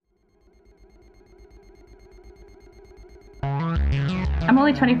I'm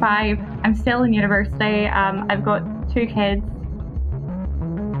only 25. I'm still in university. I've got two kids.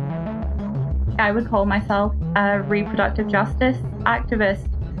 I would call myself a reproductive justice activist.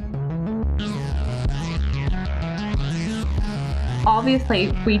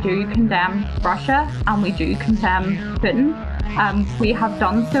 Obviously, we do condemn Russia and we do condemn Putin. We have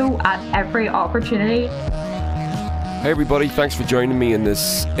done so at every opportunity. Hey everybody, thanks for joining me in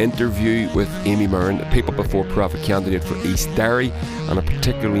this interview with Amy Murren, a People Before Profit candidate for East Derry, and a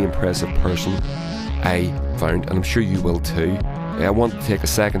particularly impressive person I found, and I'm sure you will too. I want to take a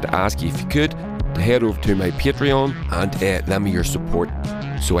second to ask you, if you could, to head over to my Patreon and lend me your support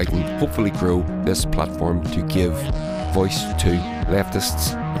so I can hopefully grow this platform to give voice to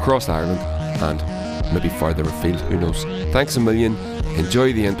leftists across Ireland and maybe further afield, who knows. Thanks a million,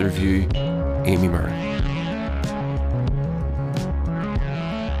 enjoy the interview, Amy Murren.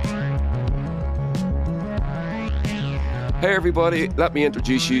 Hey everybody, let me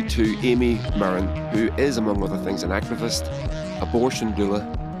introduce you to Amy Murren, who is, among other things, an activist, abortion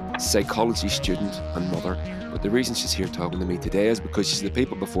doula, psychology student and mother. But the reason she's here talking to me today is because she's the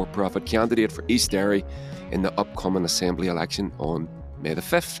People Before Profit candidate for East Derry in the upcoming Assembly election on May the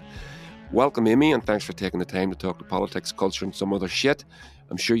 5th. Welcome Amy, and thanks for taking the time to talk to politics, culture and some other shit.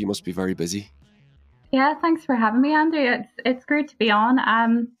 I'm sure you must be very busy. Yeah, thanks for having me, Andrew. It's great to be on.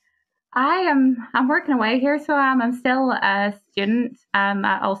 I'm working away here, so I'm still a student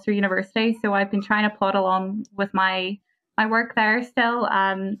at Ulster University. So I've been trying to plod along with my work there still.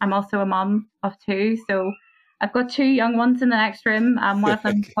 I'm also a mum of two, so I've got two young ones in the next room. One of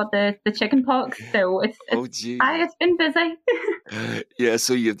them got the chicken pox, so it's been busy. Yeah,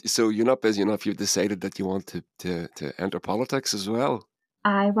 so you're not busy enough. You've decided that you want to enter politics as well.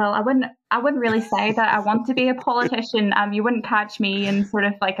 I wouldn't really say that I want to be a politician. You wouldn't catch me in sort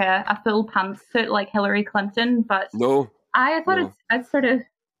of like a full pantsuit like Hillary Clinton, but I thought I'd sort of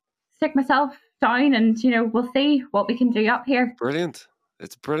stick myself down and, we'll see what we can do up here. Brilliant.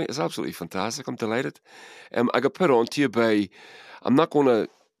 It's brilliant. It's absolutely fantastic. I'm delighted. I got put on to you by, I'm not going to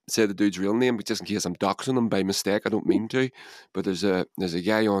say the dude's real name, but just in case I'm doxing him by mistake, I don't mean to, but there's a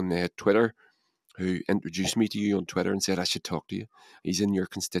guy on Twitter who introduced me to you on Twitter and said I should talk to you. He's in your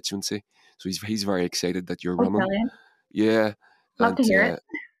constituency, so he's very excited that you're running. Brilliant. Yeah, love to hear it.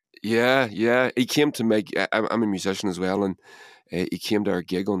 Yeah. He came to me. I'm a musician as well, and he came to our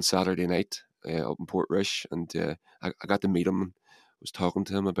gig on Saturday night up in Portrush, and I got to meet him and was talking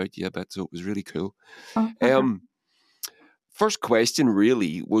to him about you a bit, so it was really cool. First question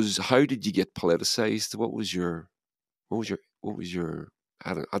really was, how did you get politicized? What was your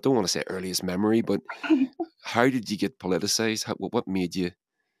I don't want to say earliest memory, but how did you get politicized? What made you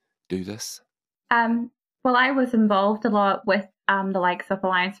do this? Well, I was involved a lot with the likes of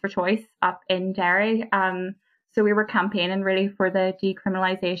Alliance for Choice up in Derry. So we were campaigning really for the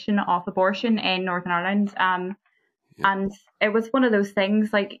decriminalisation of abortion in Northern Ireland. And it was one of those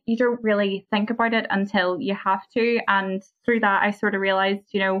things, like, you don't really think about it until you have to. And through that, I sort of realised,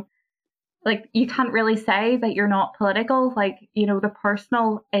 like, you can't really say that you're not political. Like, the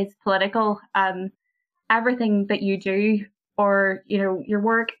personal is political. Everything that you do, or, your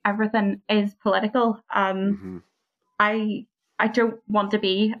work, everything is political. I don't want to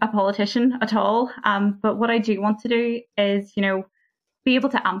be a politician at all. But what I do want to do is, be able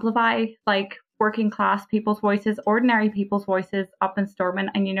to amplify, like, working class people's voices, ordinary people's voices up in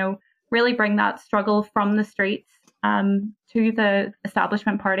Stormont, and, really bring that struggle from the streets to the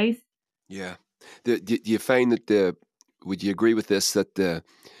establishment parties. Yeah. Do you find that would you agree with this, that the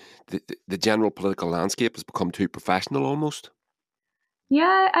general political landscape has become too professional almost?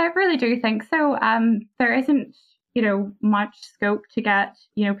 Yeah, I really do think so. There isn't, much scope to get,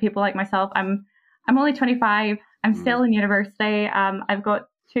 people like myself. I'm only 25. I'm still in university. I've got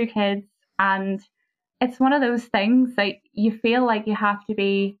two kids, and it's one of those things that you feel like you have to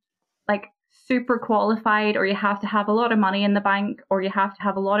be like super qualified, or you have to have a lot of money in the bank, or you have to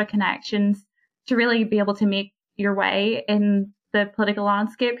have a lot of connections to really be able to make your way in the political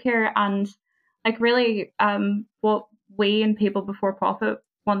landscape here. And like, really, what we in People Before Profit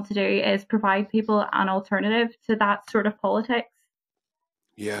want to do is provide people an alternative to that sort of politics.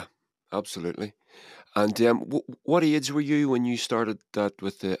 Yeah, absolutely. And what age were you when you started that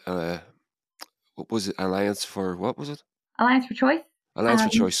with the what was it, Alliance for, what was it? Alliance for Choice. Alliance for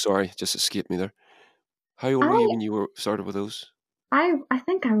Choice, sorry, just escaped me there. How old were you when you started with those? I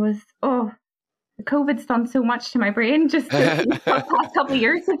think I was, COVID's done so much to my brain, just the past couple of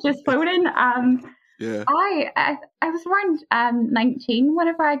years of just phoning. Yeah. I was around 19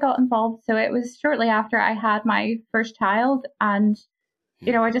 whenever I got involved, so it was shortly after I had my first child, and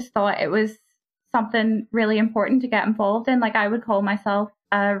I just thought it was something really important to get involved in. Like I would call myself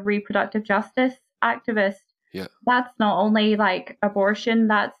a reproductive justice activist. Yeah. That's not only like abortion,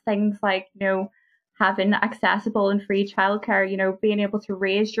 that's things like, having accessible and free childcare, being able to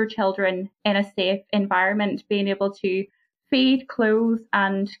raise your children in a safe environment, being able to feed, clothe,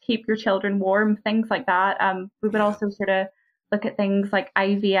 and keep your children warm, things like that. We would also sort of look at things like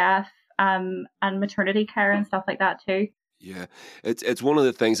IVF and maternity care and stuff like that too. Yeah, it's one of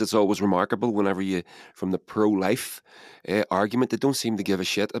the things that's always remarkable whenever you, from the pro-life argument, they don't seem to give a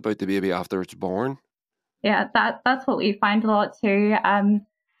shit about the baby after it's born. Yeah, that's what we find a lot too.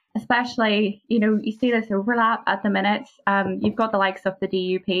 Especially, you see this overlap at the minute. You've got the likes of the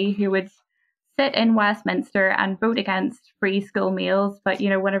DUP who would sit in Westminster and vote against free school meals, but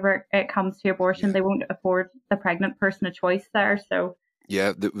whenever it comes to abortion, they won't afford the pregnant person a choice there. So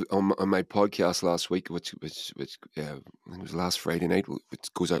yeah, on my podcast last week, which I think it was last Friday night,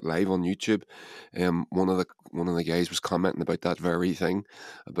 which goes out live on YouTube, one of the guys was commenting about that very thing,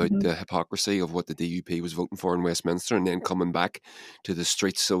 about the hypocrisy of what the DUP was voting for in Westminster, and then coming back to the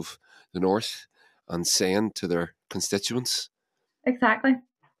streets of the north and saying to their constituents, exactly.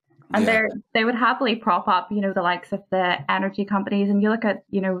 And they would happily prop up, the likes of the energy companies, and you look at,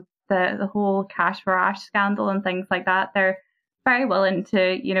 the whole cash for ash scandal and things like that. They're very willing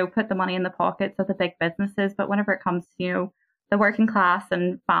to, put the money in the pockets of the big businesses. But whenever it comes to, the working class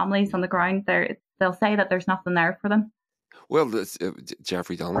and families on the ground, they'll say that there's nothing there for them. Well,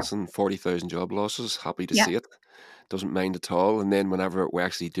 Jeffrey Donaldson, 40,000 job losses, happy to see it, doesn't mind at all. And then whenever we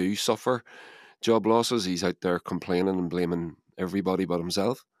actually do suffer job losses, he's out there complaining and blaming everybody but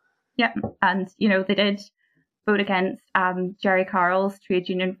himself. Yeah, and, they did vote against Jerry Carroll's trade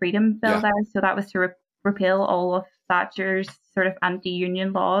union freedom bill there. So that was to repeal all of Thatcher's sort of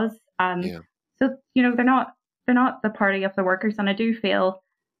anti-union laws. So they're not the party of the workers, and I do feel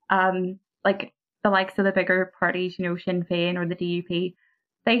like the likes of the bigger parties, Sinn Féin or the DUP,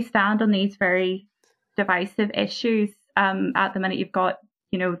 they stand on these very divisive issues. At the minute, you've got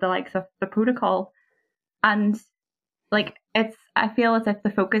the likes of the protocol, and I feel as if the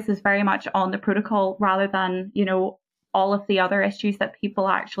focus is very much on the protocol rather than all of the other issues that people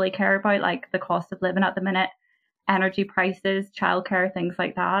actually care about, like the cost of living at the minute, energy prices, childcare, things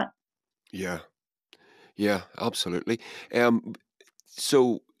like that. Yeah, absolutely.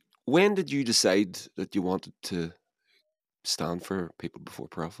 So when did you decide that you wanted to stand for People Before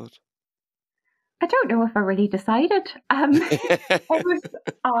Profit? I don't know if I really decided. I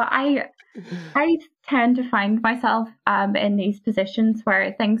tend to find myself in these positions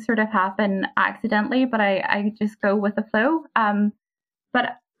where things sort of happen accidentally, but I just go with the flow.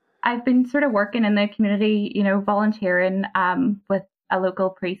 But I've been sort of working in the community, volunteering with a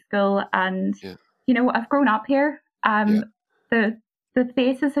local preschool, and I've grown up here. The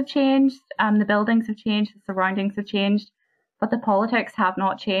faces have changed, the buildings have changed, the surroundings have changed, but the politics have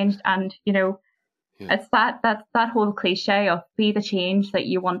not changed. And it's that whole cliche of be the change that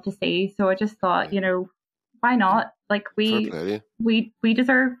you want to see. So I just thought, why not? Like we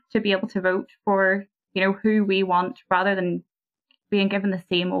deserve to be able to vote for who we want rather than being given the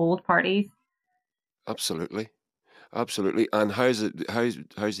same old parties. Absolutely. And how's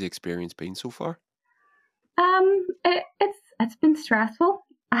the experience been so far? It's been stressful.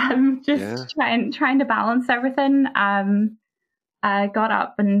 Just trying to balance everything. I got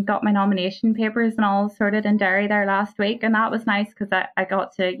up and got my nomination papers and all sorted in Derry there last week, and that was nice because I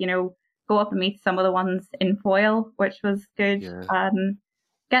got to go up and meet some of the ones in Foyle, which was good.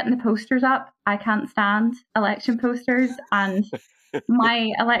 Getting the posters up, I can't stand election posters, and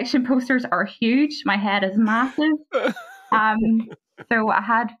my election posters are huge. My head is massive. So I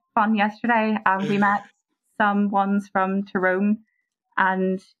had fun yesterday. We met some ones from Tyrone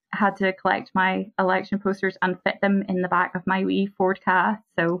and had to collect my election posters and fit them in the back of my wee Ford Ka.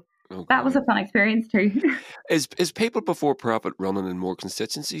 So that was a fun experience too. Is People Before Profit running in more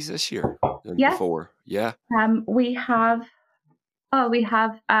constituencies this year than before? Yeah. We have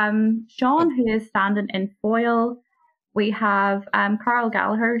Sean, who is standing in Foyle. We have Carl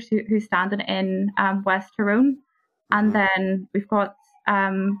Gallagher, who's standing in West Tyrone. And then we've got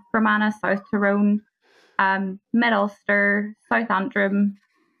Fermanagh, South Tyrone, Mid Ulster, South Antrim,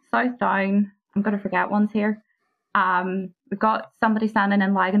 South Down. I'm going to forget ones here. We've got somebody standing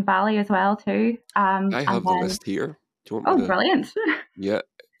in Lagan Valley as well too. I have the list here. Do you want me to... brilliant. Yeah.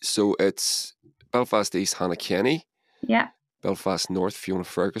 So it's Belfast East, Hannah Kenny. Yeah. Belfast North, Fiona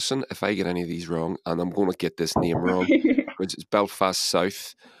Ferguson. If I get any of these wrong, and I'm going to get this name wrong, which is Belfast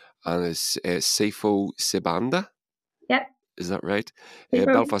South, and it's Sefo Sibanda. Yep. Is that right?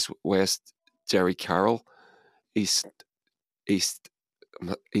 Belfast West, Jerry Carroll. East,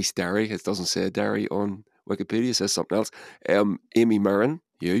 East Derry. It doesn't say Derry on Wikipedia. It says something else. Amy Murren,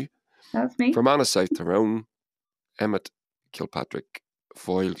 you. That's me. Fermanagh South Tyrone, Emmett Kilpatrick,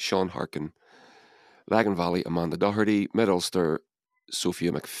 Foyle, Sean Harkin, Lagan Valley, Amanda Doherty, Mid Ulster,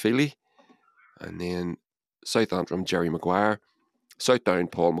 Sophia McFeely, and then South Antrim, Jerry Maguire, South Down,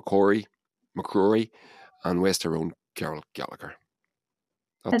 Paul McCrory, and West Tyrone, Carol Gallagher.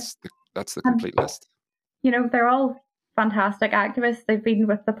 That's the complete list. They're all fantastic activists. They've been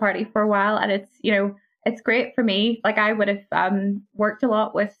with the party for a while, and it's great for me. Like, I would have worked a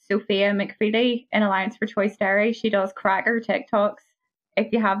lot with Sophia McFeely in Alliance for Choice Dairy. She does cracker TikToks.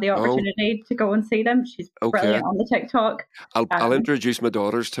 If you have the opportunity to go and see them, she's brilliant on the TikTok. I'll introduce my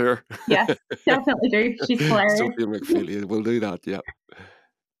daughters to her. Yes, definitely do. She's hilarious. Sophia McFeely, we'll do that, yeah.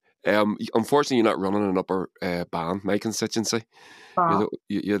 Unfortunately, you're not running an upper band, my constituency.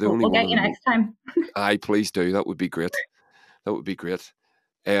 You're the only we'll one. Get you next time. Aye, please do. That would be great.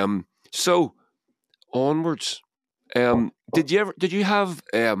 So onwards. Did you have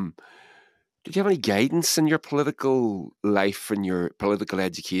any guidance in your political life and your political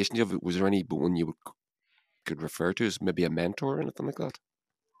education? Was there any one you could refer to as maybe a mentor or anything like that?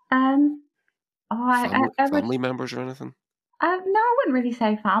 Family members or anything? No, I wouldn't really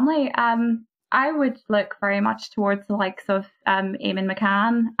say family. I would look very much towards the likes of Eamon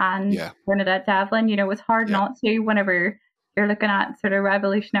McCann and Bernadette Devlin. It's hard not to whenever you're looking at sort of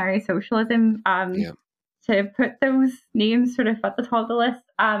revolutionary socialism to put those names sort of at the top of the list.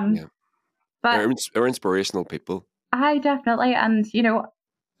 But they're inspirational people. I definitely, and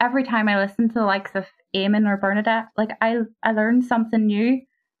every time I listen to the likes of Eamon or Bernadette, like I learn something new.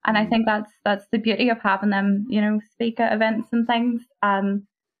 And I think that's the beauty of having them, speak at events and things.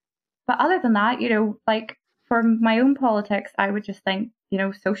 But other than that, like for my own politics, I would just think,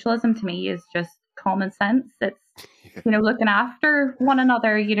 socialism to me is just common sense. It's, looking after one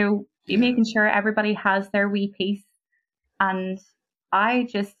another, making sure everybody has their wee piece. And I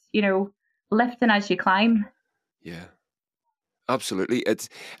just, lifting as you climb. Yeah, absolutely.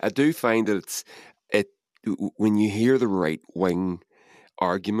 I do find that when you hear the right wing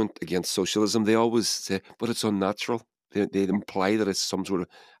argument against socialism, they always say, but it's unnatural. They imply that it's some sort of,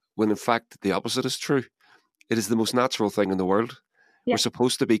 when in fact the opposite is true. It is the most natural thing in the world. Yeah. We're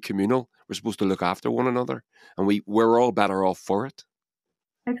supposed to be communal. We're supposed to look after one another, and we're all better off for it.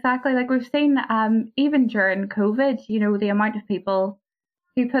 Exactly. Like we've seen, even during COVID, the amount of people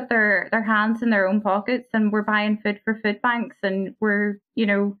who put their hands in their own pockets and were buying food for food banks, and were,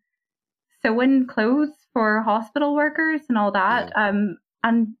 sewing clothes for hospital workers and all that. Yeah.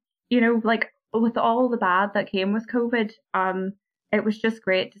 And, like with all the bad that came with COVID, it was just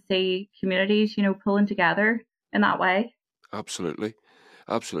great to see communities, pulling together in that way. Absolutely.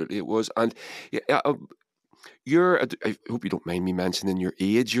 It was. And I hope you don't mind me mentioning your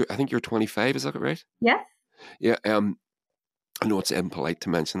age. I think you're 25, is that right? Yes. Yeah. I know it's impolite to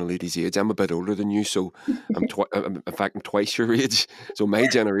mention a lady's age. I'm a bit older than you, so I'm twice your age. So my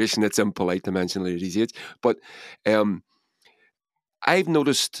generation, it's impolite to mention a lady's age. But I've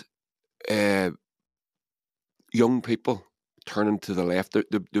noticed young people turning to the left.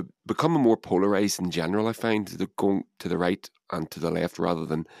 They're becoming more polarised in general, I find. They're going to the right and to the left rather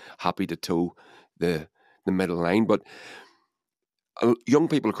than happy to toe the middle line. But young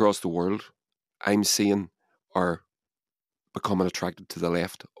people across the world, I'm seeing, are becoming attracted to the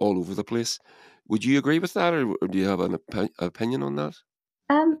left all over the place. Would you agree with that, or do you have an opinion on that?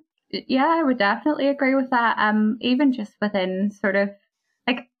 Yeah, I would definitely agree with that. Even just within sort of,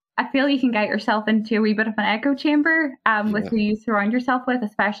 like, I feel you can get yourself into a wee bit of an echo chamber with who you surround yourself with,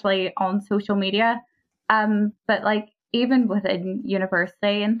 especially on social media. But like even within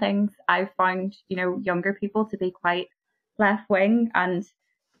university and things, I've found, younger people to be quite left wing, and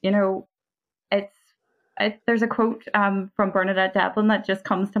there's a quote from Bernadette Devlin that just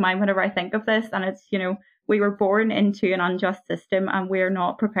comes to mind whenever I think of this, and it's, we were born into an unjust system and we're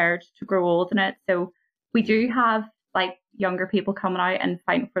not prepared to grow old in it. So we do have like younger people coming out and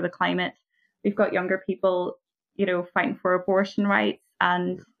fighting for the climate. We've got younger people, fighting for abortion rights,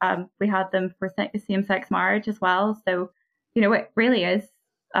 and we had them for same-sex marriage as well. So, it really is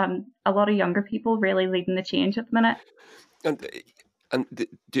a lot of younger people really leading the change at the minute. And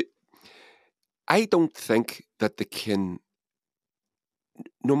I don't think that they can,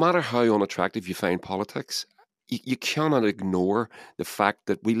 no matter how unattractive you find politics, you cannot ignore the fact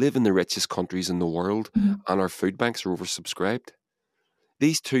that we live in the richest countries in the world, mm-hmm. and our food banks are oversubscribed.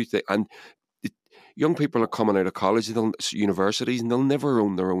 These two things, and young people are coming out of college, universities, and they'll never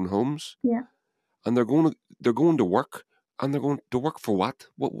own their own homes. Yeah, and they're going to work, and they're going to work for what?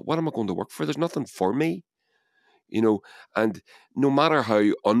 What am I going to work for? There's nothing for me. you know, and no matter how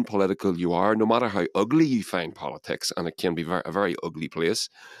unpolitical you are, no matter how ugly you find politics, and it can be a very ugly place,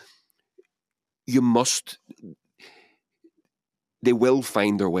 you must, they will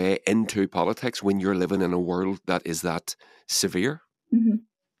find their way into politics when you're living in a world that is that severe. Mm-hmm.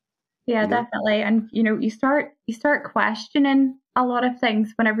 Yeah, definitely. And you start questioning a lot of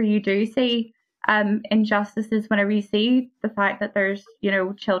things whenever you do see injustices, whenever you see the fact that there's,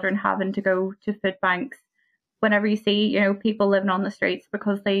 children having to go to food banks, whenever you see, people living on the streets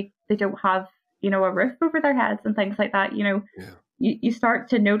because they don't have, a roof over their heads and things like that, you start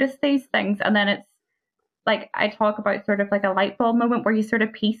to notice these things. And then it's like, I talk about sort of like a light bulb moment where you sort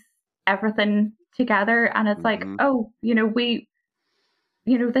of piece everything together, and it's like, oh, this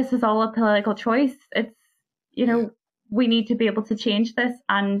is all a political choice. It's, we need to be able to change this.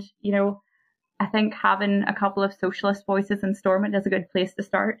 And, I think having a couple of socialist voices in Stormont is a good place to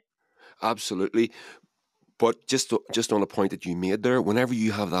start. Absolutely. But just on a point that you made there, whenever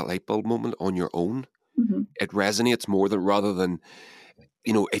you have that light bulb moment on your own, it resonates more than rather than,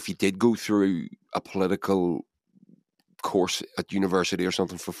 if you did go through a political course at university or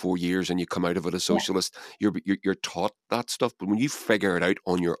something for 4 years and you come out of it a socialist, you're taught that stuff. But when you figure it out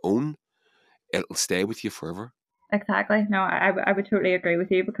on your own, it'll stay with you forever. Exactly. No, I would totally agree with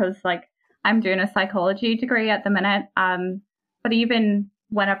you, because like I'm doing a psychology degree at the minute. But even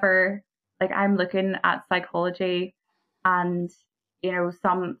whenever like I'm looking at psychology and,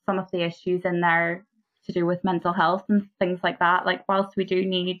 some of the issues in there to do with mental health and things like that, like whilst we do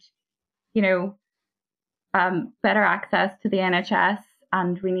need, better access to the NHS,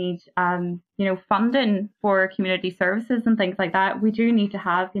 and we need, funding for community services and things like that, we do need to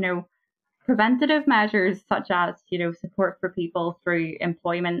have, preventative measures such as, support for people through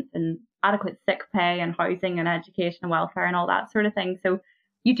employment and adequate sick pay and housing and education and welfare and all that sort of thing. So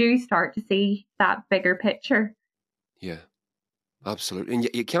you do start to see that bigger picture. Yeah, absolutely. And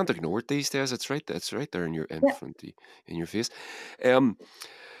you can't ignore it these days. It's right there in your front, in your face.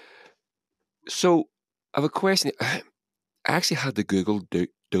 So I have a question. I actually had to Google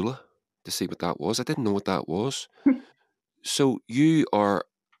doula to see what that was. I didn't know what that was. So you are,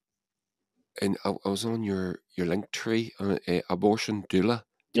 and I was on your link tree, abortion doula.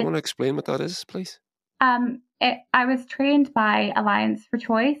 Do you want to explain what that is, please? I was trained by Alliance for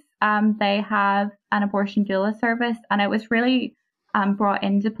Choice. They have an abortion doula service, and it was really brought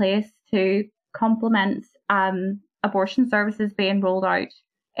into place to complement abortion services being rolled out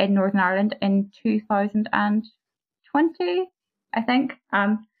in Northern Ireland in 2020, I think.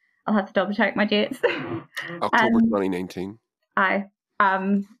 I'll have to double check my dates. October 2019. And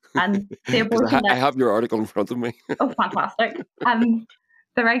the abortion I have your article in front of me. Oh, fantastic.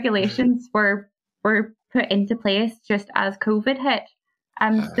 The regulations were put into place just as COVID hit.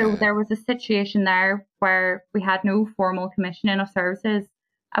 So there was a situation there where we had no formal commissioning of services.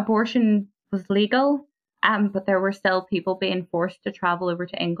 Abortion was legal, but there were still people being forced to travel over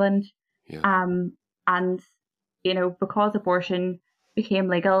to England. Yeah. And, because abortion became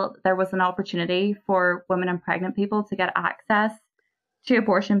legal, there was an opportunity for women and pregnant people to get access to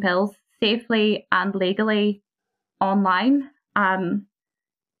abortion pills safely and legally online.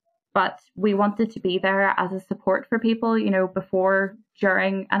 But we wanted to be there as a support for people, before,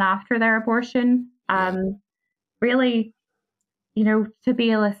 during, and after their abortion. Really, to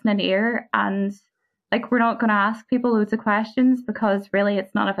be a listening ear. And like, we're not going to ask people loads of questions, because really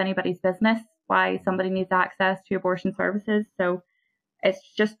it's none of anybody's business why somebody needs access to abortion services. So it's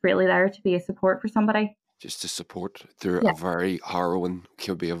just really there to be a support for somebody. Just to support through a very harrowing,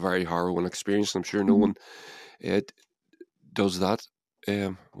 can be a very harrowing experience. I'm sure no one does that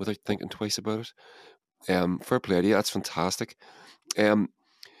without thinking twice about it. Fair play to you. That's fantastic. I'm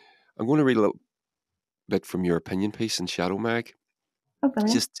going to read a little bit from your opinion piece in Shadow Mag. Okay.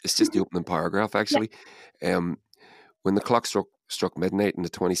 It's just the opening paragraph, actually. When the clock struck midnight on the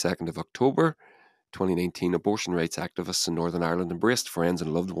 22nd of October 2019, abortion rights activists in Northern Ireland embraced friends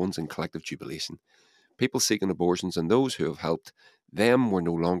and loved ones in collective jubilation. People seeking abortions and those who have helped them were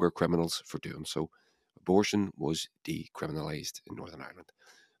no longer criminals for doing so. Abortion was decriminalised in Northern Ireland.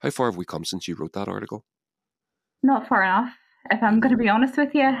 How far have we come since you wrote that article? Not far enough, if I'm going to be honest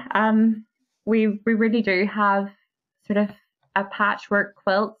with you. We really do have sort of a patchwork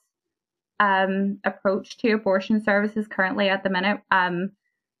quilt approach to abortion services currently at the minute.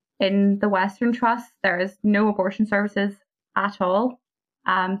 In the Western Trust, there is no abortion services at all.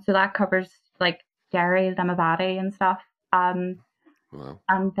 So that covers like Derry, Limavady and stuff. Wow.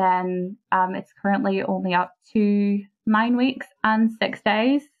 And then it's currently only up to 9 weeks and 6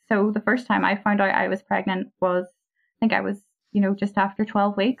 days. So the first time I found out I was pregnant was, I think I was, just after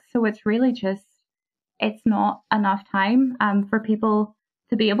 12 weeks. So it's really just it's not enough time for people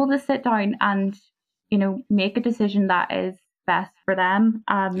to be able to sit down and, make a decision that is best for them.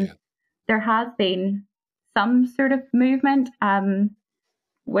 Yeah. There has been some sort of movement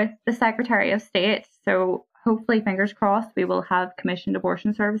with the Secretary of State. So hopefully, fingers crossed, we will have commissioned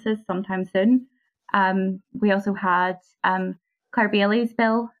abortion services sometime soon. We also had Claire Bailey's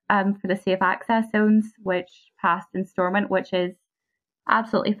bill for the safe access zones, which passed in Stormont, which is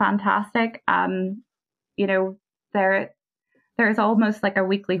absolutely fantastic. There's almost like a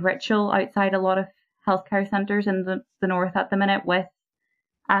weekly ritual outside a lot of healthcare centres in the north at the minute with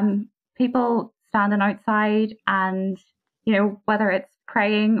people standing outside and, whether it's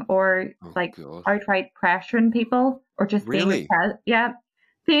praying or outright pressuring people or just really?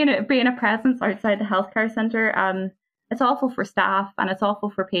 being a presence outside the healthcare centre. It's awful for staff and it's awful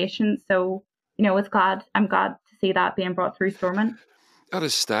for patients. So, I'm glad to see that being brought through Stormont. That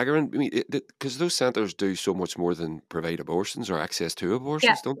is staggering. I mean, because those centres do so much more than provide abortions or access to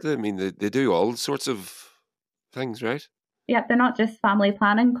abortions, don't they? I mean, they do all sorts of things, right? Yeah, they're not just family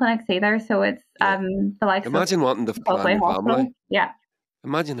planning clinics either. So it's the likes Imagine of wanting to plan your family. Yeah.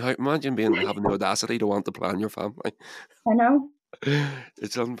 Imagine having the audacity to want to plan your family. I know.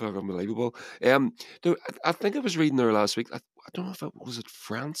 It's unbelievable. I think I was reading there last week. I don't know if it was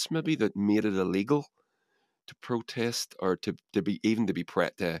France maybe that made it illegal to protest or to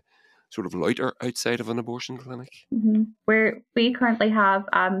sort of loiter outside of an abortion clinic. Mm-hmm. We currently have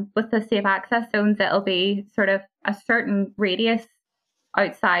with the safe access zones, it'll be sort of a certain radius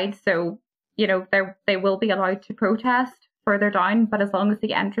outside, so they will be allowed to protest further down, but as long as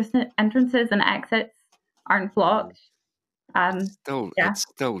the entrances and exits aren't blocked. It's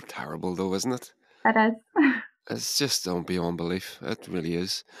still terrible though, isn't it? It is. It's just beyond belief. It really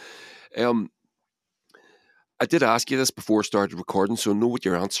is. I did ask you this before I started recording, so I know what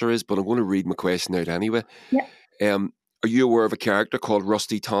your answer is, but I'm going to read my question out anyway. Yeah. Are you aware of a character called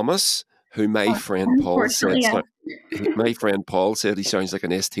Rusty Thomas, who my friend Paul said? Yeah. My friend Paul said he sounds like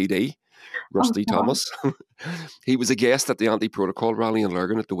an STD. Rusty Thomas. He was a guest at the Anti-Protocol rally in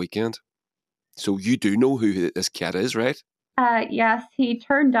Lurgan at the weekend. So you do know who this cat is, right? Yes, he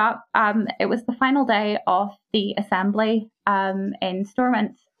turned up. It was the final day of the assembly in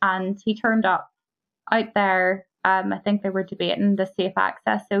Stormont, and he turned up out there. I think they were debating the safe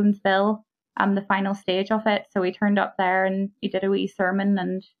access zones bill, the final stage of it. So he turned up there and he did a wee sermon.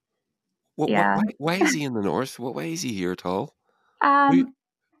 And why is he in the north? Why is he here at all? An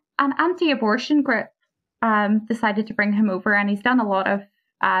anti-abortion group decided to bring him over, and he's done a lot of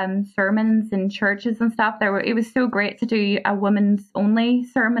sermons in churches and stuff. It was so great to do a women's only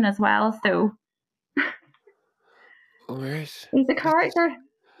sermon as well. So all right. He's a character.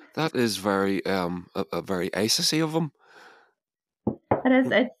 That is very a very ISIS-y of him. It is.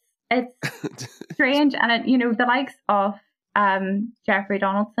 It's strange, and the likes of Jeffrey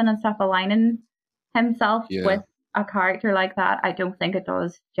Donaldson and stuff aligning himself with a character like that, I don't think it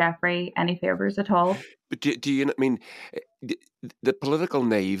does Jeffrey any favors at all. But do you? I mean, the political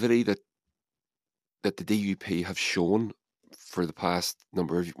naivety that the DUP have shown for the past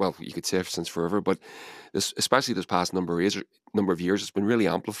number of, well, you could say since forever, but especially this past number of years, it's been really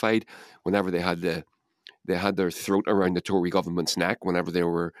amplified whenever they had their throat around the Tory government's neck, whenever they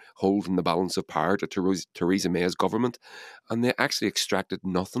were holding the balance of power to Theresa May's government, and they actually extracted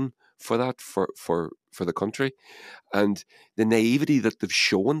nothing for that for the country, and the naivety that they've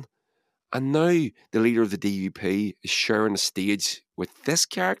shown, and now the leader of the DUP is sharing a stage with this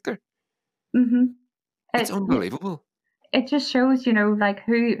character. Mm-hmm. It's unbelievable. It just shows, like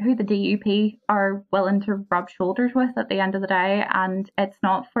who the DUP are willing to rub shoulders with at the end of the day, and it's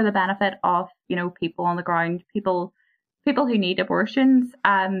not for the benefit of people on the ground, people who need abortions,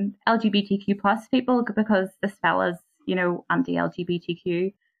 LGBTQ plus people, because this fella's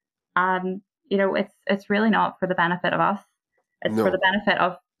anti-LGBTQ. It's really not for the benefit of us. It's for the benefit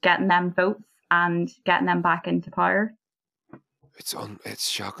of getting them votes and getting them back into power. It's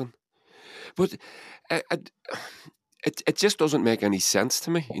shocking, but it just doesn't make any sense to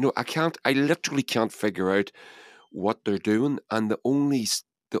me. I literally can't figure out what they're doing, and the only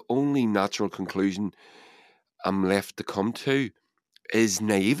natural conclusion I'm left to come to is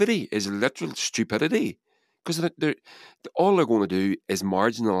naivety, is literal stupidity. Because all they're going to do is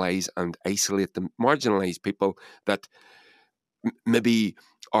marginalise and isolate them, marginalise people that maybe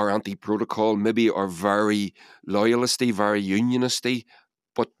are anti-protocol, maybe are very loyalisty, very unionisty,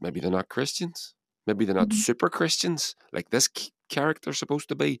 but maybe they're not Christians. Maybe they're not super Christians like this character's supposed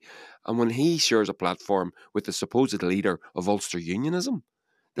to be. And when he shares a platform with the supposed leader of Ulster Unionism,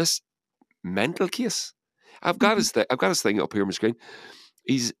 this mental case, I've got his thing up here on my screen.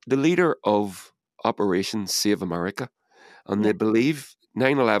 He's the leader of Operation Save America, and Yeah. they believe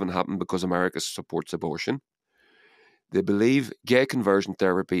 9/11 happened because America supports abortion. They believe gay conversion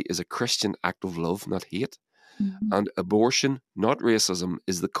therapy is a Christian act of love, not hate, Mhm. and abortion, not racism,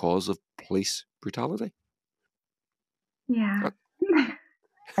 is the cause of police brutality. Yeah. Uh,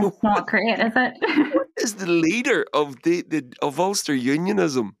 It's not great, is it? What is the leader of of Ulster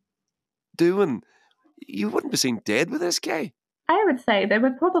Unionism doing? You wouldn't be seen dead with this guy. I would say they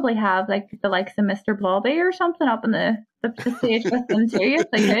would probably have like the likes of Mr. Blobby or something up in the stage with them too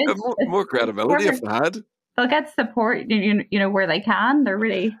if they could. More credibility if they had. They'll get support, where they can.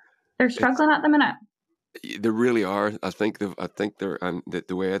 They're struggling at the minute. They really are. I think they're and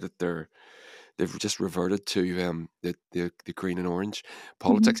the way that they've just reverted to the green and orange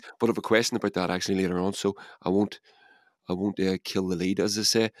politics. But I have a question about that actually later on, so I won't kill the lead, as they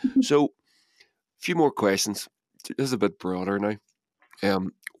say. So, a few more questions. This is a bit broader now.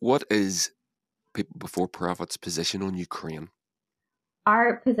 What is People Before Profit's position on Ukraine?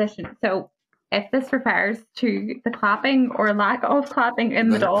 Our position. So, if this refers to the clapping or lack of clapping in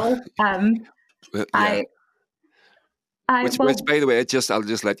the Dáil, Yeah. Which, by the way,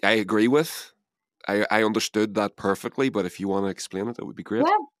 I agree with. I understood that perfectly, but if you want to explain it, that would be great.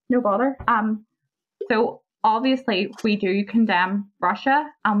 Yeah, no bother. So obviously we do condemn Russia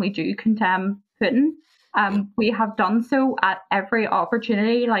and we do condemn Putin. We have done so at every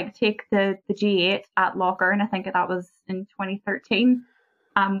opportunity. Like take the G8 at Lochern, I think that was in 2013.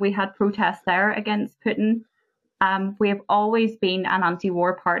 We had protests there against Putin. We have always been an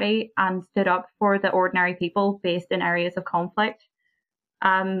anti-war party and stood up for the ordinary people based in areas of conflict.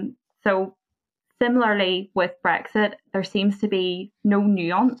 So similarly with Brexit, there seems to be no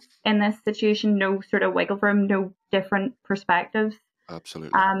nuance in this situation, no sort of wiggle room, no different perspectives.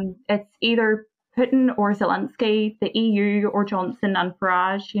 Absolutely. It's either Putin or Zelensky, the EU or Johnson and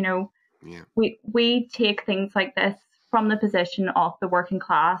Farage. We take things like this from the position of the working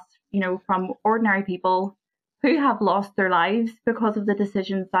class, from ordinary people who have lost their lives because of the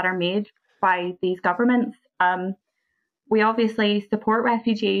decisions that are made by these governments. We obviously support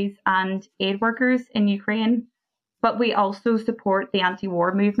refugees and aid workers in Ukraine, but we also support the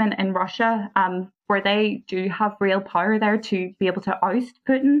anti-war movement in Russia, where they do have real power there to be able to oust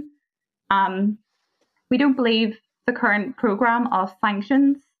Putin. We don't believe the current program of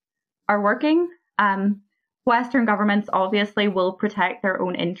sanctions are working. Western governments obviously will protect their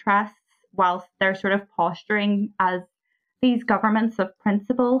own interests whilst they're sort of posturing as these governments of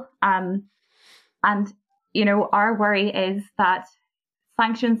principle. And our worry is that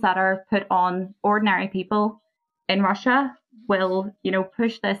sanctions that are put on ordinary people in Russia will,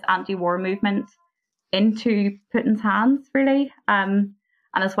 push this anti-war movement into Putin's hands, really. And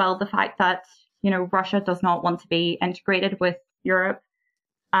as well, the fact that, Russia does not want to be integrated with Europe,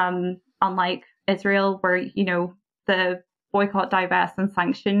 unlike Israel, where, the boycott, divest and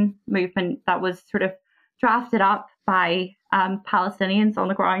sanction movement that was sort of drafted up by Palestinians on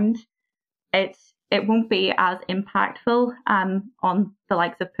the ground, it won't be as impactful on the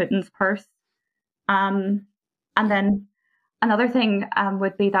likes of Putin's purse. And then another thing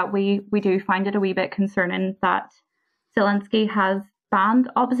would be that we do find it a wee bit concerning that Zelensky has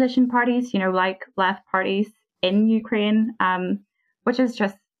banned opposition parties, like left parties in Ukraine, which is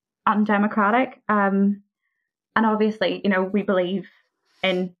just undemocratic. And obviously, we believe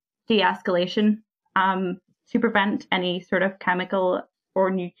in de-escalation to prevent any sort of chemical or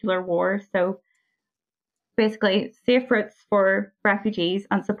nuclear war. So basically safe routes for refugees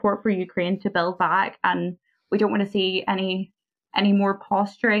and support for Ukraine to build back. And we don't want to see any more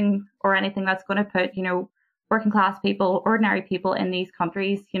posturing or anything that's going to put, working class people, ordinary people in these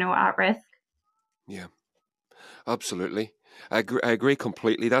countries, at risk. Yeah, absolutely. I agree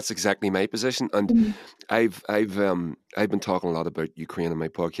completely. That's exactly my position. And I've been talking a lot about Ukraine in my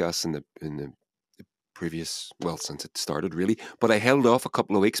podcast in the previous, since it started really, but I held off a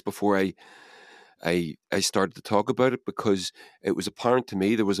couple of weeks before I started to talk about it because it was apparent to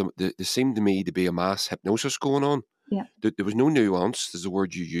me there seemed to me to be a mass hypnosis going on. Yeah. There was no nuance, is the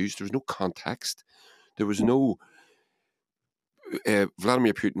word you used. There was no context. There was no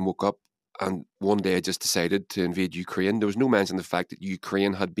Vladimir Putin woke up and one day just decided to invade Ukraine. There was no mention of the fact that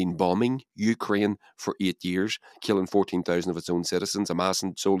Ukraine had been bombing Ukraine for 8 years, killing 14,000 of its own citizens,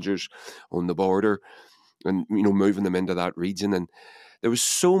 amassing soldiers on the border and moving them into that region. And there was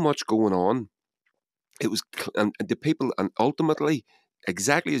so much going on. It was, and the people, and ultimately,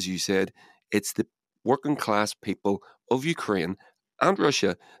 exactly as you said, it's the working class people of Ukraine and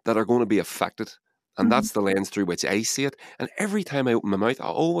Russia that are going to be affected. And that's the lens through which I see it. And every time I open my mouth, I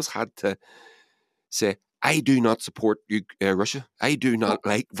always had to say, I do not support Russia. I do not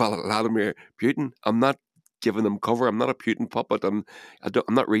like Vladimir Putin. I'm not giving him cover. I'm not a Putin puppet. I'm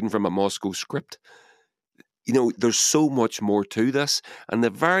not reading from a Moscow script. You know, there's so much more to this. And the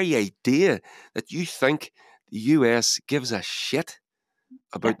very idea that you think the US gives a shit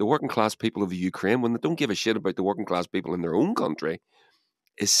about the working class people of the Ukraine when they don't give a shit about the working class people in their own country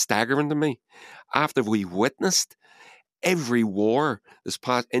is staggering to me. After we witnessed every war this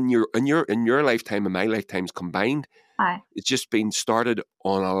past in your lifetime and my lifetimes combined, it's just been started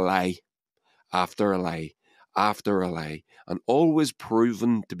on a lie after a lie after a lie, and always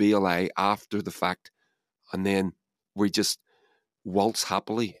proven to be a lie after the fact. And then we just waltz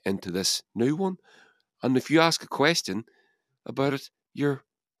happily into this new one. And if you ask a question about it, you're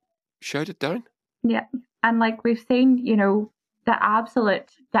shouted down. Yeah. And like we've seen, you know, the absolute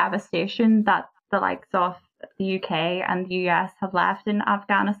devastation that the likes of the UK and the US have left in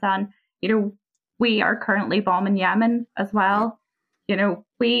Afghanistan. You know, we are currently bombing Yemen as well. You know,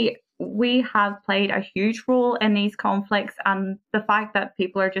 we have played a huge role in these conflicts, and the fact that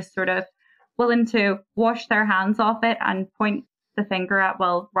people are just sort of willing to wash their hands off it and point the finger at,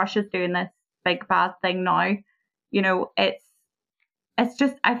 well, Russia's doing this big bad thing now. You know, it's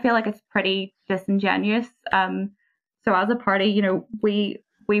just, I feel like it's pretty disingenuous. So as a party, you know, we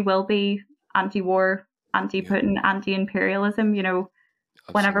will be anti-war, anti-Putin, anti-imperialism, you know,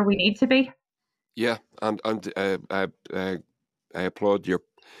 whenever we need to be. Yeah, and I applaud your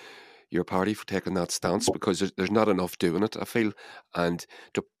party for taking that stance, because there's not enough doing it, I feel, and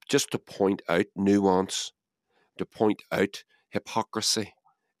to point out nuance, to point out hypocrisy,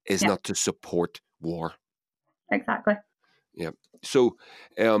 is not to support war. Exactly. Yeah. So,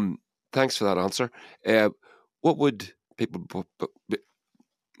 thanks for that answer. What would people?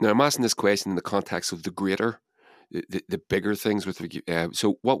 Now, I'm asking this question in the context of the greater, the bigger things with.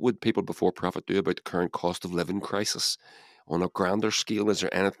 So, what would people before profit do about the current cost of living crisis on a grander scale? Is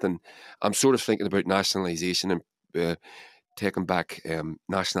there anything? I'm sort of thinking about nationalisation and taking back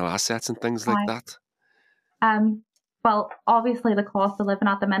national assets and things like that. Well, obviously, the cost of living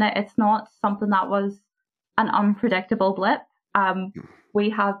at the minute, it's not something that was an unpredictable blip. We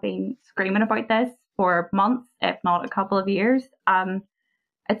have been screaming about this for months, if not a couple of years.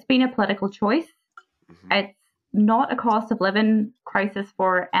 It's been a political choice. Mm-hmm. It's not a cost of living crisis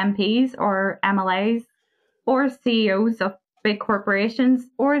for MPs or MLAs or CEOs of big corporations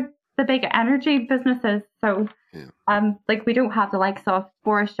or the big energy businesses. So, like, we don't have the likes of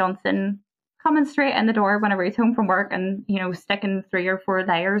Boris Johnson coming straight in the door whenever he's home from work and, you know, sticking 3 or 4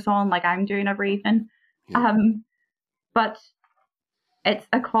 layers on like I'm doing every evening. But it's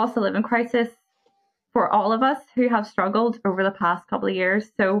a cost of living crisis for all of us who have struggled over the past couple of years.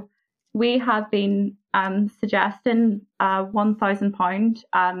 So we have been suggesting a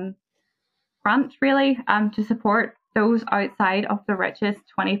 £1,000 grant, really, to support those outside of the richest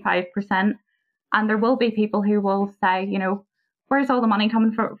 25%. And there will be people who will say, you know, where's all the money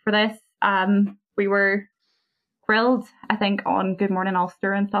coming for this? We were grilled, I think, on Good Morning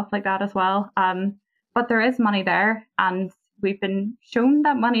Ulster and stuff like that as well. But there is money there, and we've been shown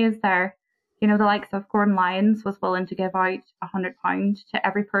that money is there. You know, the likes of Gordon Lyons was willing to give out £100 to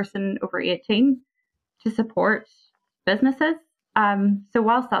every person over 18 to support businesses. So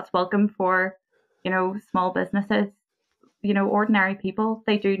whilst that's welcome for, you know, small businesses, you know, ordinary people,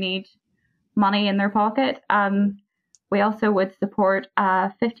 they do need money in their pocket. We also would support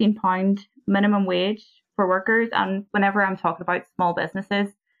a £15 minimum wage for workers. And whenever I'm talking about small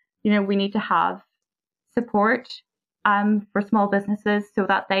businesses, you know, we need to have support for small businesses so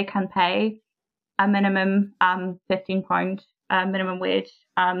that they can pay a minimum £15 minimum wage.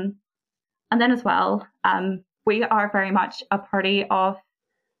 And then as well, we are very much a party of,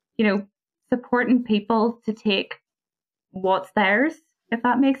 you know, supporting people to take what's theirs, if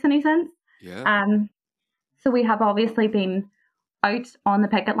that makes any sense. Yeah. So we have obviously been out on the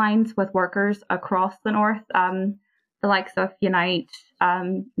picket lines with workers across the north, the likes of Unite,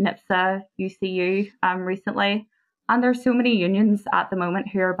 NIPSA, UCU recently. And there's so many unions at the moment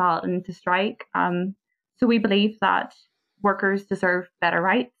who are balloting to strike. So we believe that workers deserve better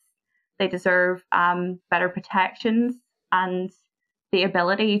rights. They deserve better protections and the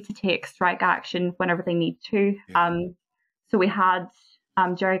ability to take strike action whenever they need to. Yeah. So we had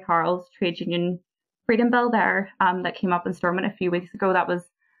Jerry Carroll's trade union freedom bill there that came up in Stormont a few weeks ago that was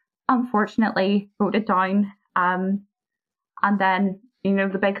unfortunately voted down. And then, you know,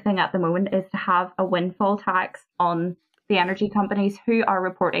 the big thing at the moment is to have a windfall tax on the energy companies who are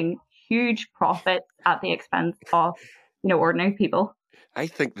reporting huge profits at the expense of, you know, ordinary people. I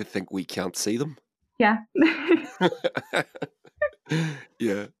think they think we can't see them. Yeah.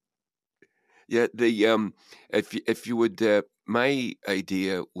 Yeah. Yeah, the if you would, my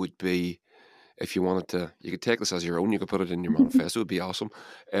idea would be, if you wanted to, you could take this as your own. You could put it in your manifesto. It would be awesome.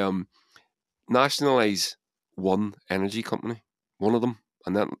 Um, Nationalize one energy company, one of them,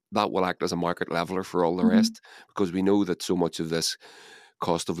 and then that will act as a market leveler for all the Mhm. rest. Because we know that so much of this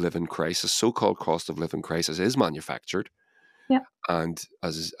cost of living crisis, so-called cost of living crisis, is manufactured. Yeah. And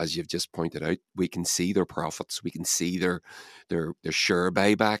as you've just pointed out, we can see their profits, we can see their share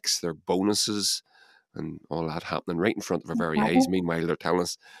buybacks, their bonuses, and all that happening right in front of our very eyes. Exactly. Meanwhile, they're telling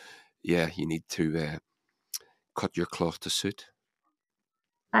us, "Yeah, you need to cut your cloth to suit."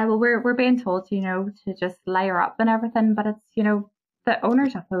 Well, we're being told, to just layer up and everything, but it's, the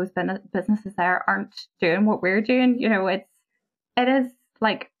owners of those businesses there aren't doing what we're doing. It is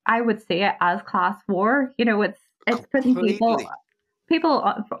like, I would say it as class war. It's putting Completely. people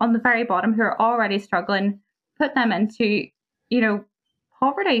on the very bottom who are already struggling, put them into, you know,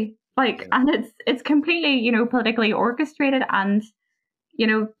 poverty. Like, Yeah. and it's completely, politically orchestrated. And,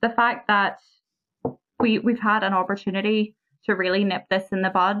 the fact that we've had an opportunity to really nip this in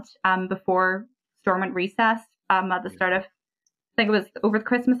the bud before Stormont recess at the Yeah. start of, I think it was over the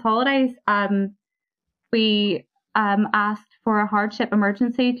Christmas holidays. We asked for a hardship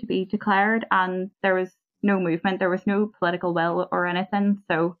emergency to be declared, and there was no movement. There was no political will or anything.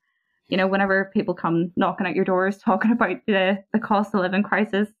 So, Yeah. whenever people come knocking at your doors talking about the cost of living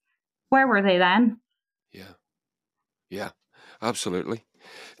crisis, where were they then? Yeah. Yeah. Absolutely.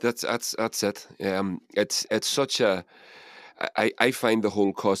 That's it. It's such a. I find the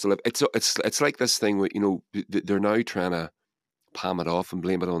whole cost of living. It's like this thing with, they're now trying to palm it off and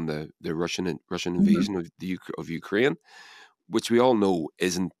blame it on the Russian invasion Mm-hmm. of Ukraine, which we all know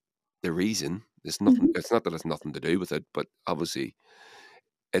isn't the reason. It's nothing. Mm-hmm. It's not that it's nothing to do with it, but obviously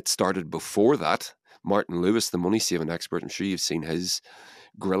it started before that. Martin Lewis, the money saving expert, I'm sure you've seen his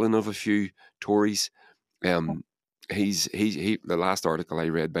grilling of a few Tories. Um, he the last article I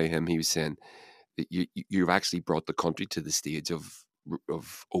read by him, he was saying that you've actually brought the country to the stage of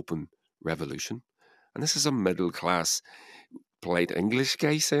open revolution, and this is a middle class polite English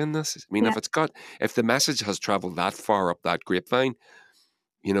guy saying this. I mean, Yeah. if the message has traveled that far up that grapevine,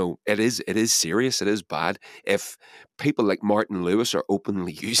 it is serious. It is bad. If people like Martin Lewis are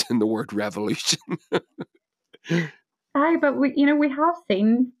openly using the word revolution, Aye, but we have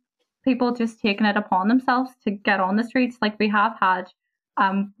seen people just taking it upon themselves to get on the streets. Like, we have had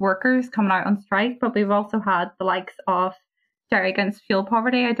workers coming out on strike, but we've also had the likes of Derry Against Fuel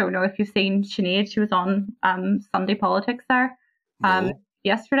Poverty. I don't know if you've seen Sinead. She was on Sunday Politics there um, no,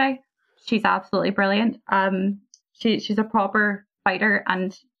 yesterday. She's absolutely brilliant. She's a proper fighter,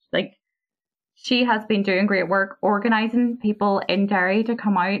 and like, she has been doing great work organising people in Derry to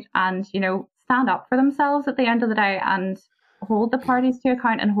come out and, stand up for themselves at the end of the day, and hold the yeah, parties to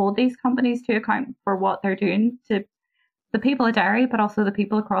account and hold these companies to account for what they're doing to the people of Derry, but also the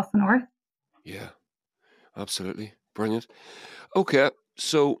people across the north. yeah, absolutely brilliant. Okay,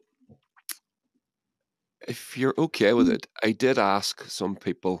 so if you're okay with it, I did ask some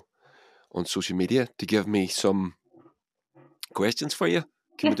people on social media to give me some questions for you.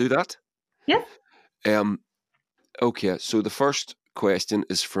 Can we Yes, do that? yes. Um, okay, so the first question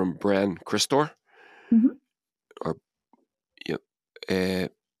is from Bren Christor, Mm-hmm. or yeah,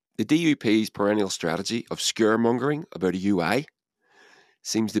 the DUP's perennial strategy of scaremongering about a UI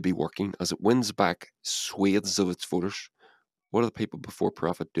seems to be working as it wins back swathes of its voters. What are the people before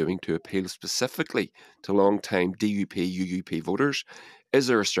profit doing to appeal specifically to long-time DUP, UUP voters? Is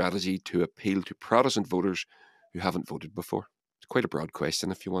there a strategy to appeal to Protestant voters who haven't voted before? It's quite a broad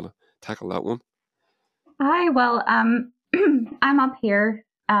question if you want to tackle that one. Hi, well, I'm up here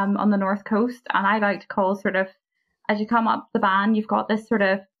on the north coast, and I like to call sort of, as you come up the Ban, you've got this sort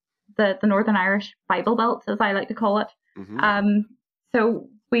of the Northern Irish Bible Belt, as I like to call it. Mm-hmm. So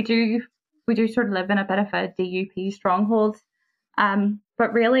we do sort of live in a bit of a DUP stronghold,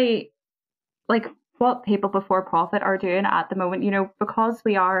 but really, like, what people before profit are doing at the moment, because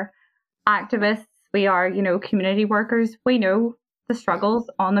we are activists, we are, community workers, we know the Yeah. struggles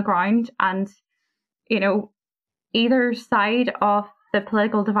on the ground, and you know either side of the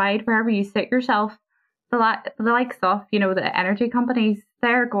political divide, wherever you sit yourself, the likes of, the energy companies,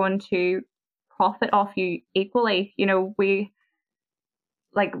 they're going to profit off you equally. We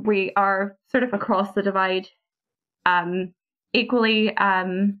are sort of across the divide, um, equally,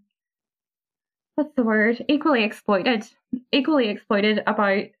 what's the word? Equally exploited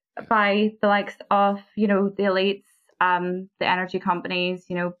about Yeah. by the likes of, the elites, the energy companies,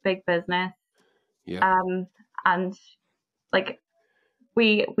 big business, Yeah. um, and like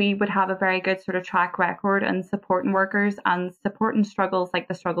we would have a very good sort of track record in supporting workers and supporting struggles like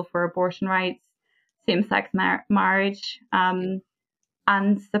the struggle for abortion rights, same-sex marriage,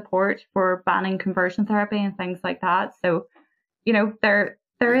 and support for banning conversion therapy and things like that. So,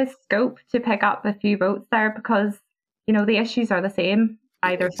 there is scope to pick up a few votes there because, the issues are the same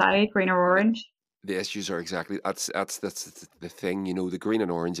either side, green or orange. The issues are exactly that's the thing. The green and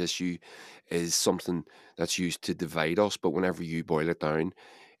orange issue is something that's used to divide us, but whenever you boil it down,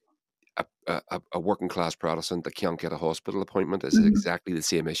 a working class Protestant that can't get a hospital appointment is exactly the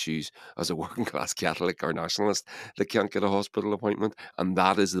same issues as a working class Catholic or nationalist that can't get a hospital appointment, and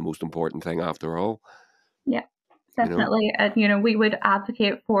that is the most important thing after all. Yeah, definitely. We would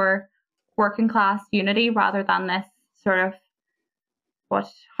advocate for working class unity rather than this sort of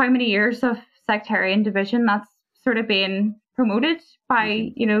how many years of sectarian division that's sort of being promoted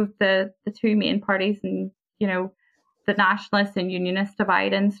by the two main parties and the nationalist and unionist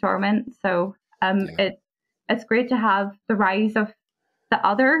divide in Stormont. So it's great to have the rise of the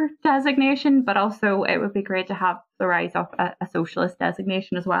other designation, but also it would be great to have the rise of a socialist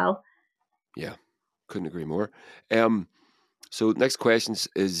designation as well. Yeah, couldn't agree more. So next question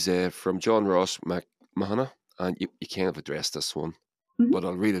is from John Ross McMahon, and you kind of addressed this one, but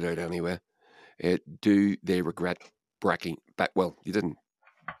I'll read it out anyway. Do they regret breaking back? Well, you didn't.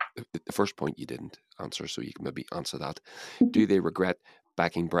 The first point you didn't answer, so you can maybe answer that. Do they regret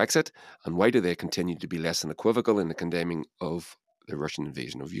backing Brexit, and why do they continue to be less than equivocal in the condemning of the Russian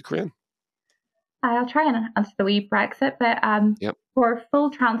invasion of Ukraine? I'll try and answer the wee Brexit, but for full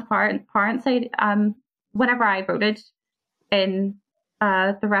transparency, whenever I voted in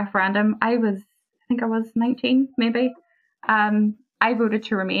the referendum, I think I was 19, maybe. I voted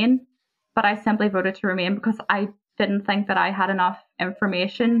to remain, but I simply voted to remain because I didn't think that I had enough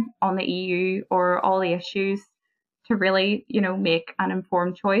information on the EU or all the issues to really, make an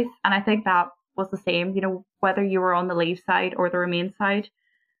informed choice. And I think that was the same, whether you were on the Leave side or the Remain side.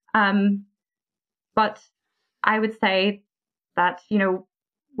 But I would say that,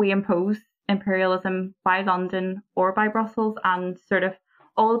 we impose imperialism by London or by Brussels, and sort of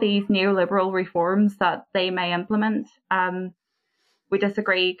all these neoliberal reforms that they may implement. We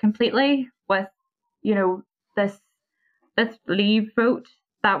disagree completely with, this Leave vote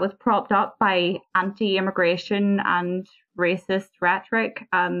that was propped up by anti-immigration and racist rhetoric,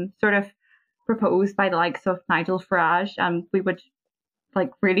 sort of proposed by the likes of Nigel Farage, and we would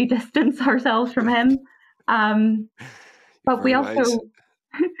really distance ourselves from him. But we also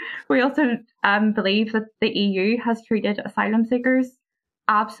believe that the EU has treated asylum seekers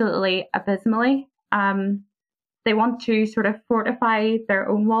absolutely abysmally. They want to sort of fortify their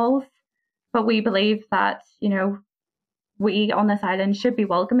own walls, but we believe that, we on this island should be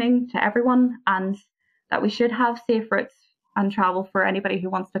welcoming to everyone, and that we should have safe routes and travel for anybody who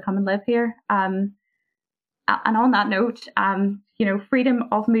wants to come and live here. And on that note, freedom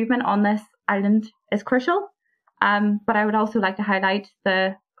of movement on this island is crucial. But I would also like to highlight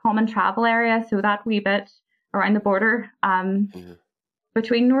the common travel area, so that wee bit around the border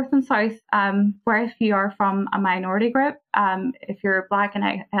between North and South, where if you are from a minority group, if you're a Black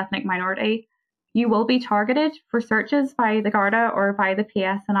and ethnic minority, you will be targeted for searches by the Garda or by the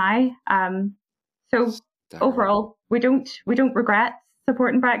PSNI. So overall, we don't regret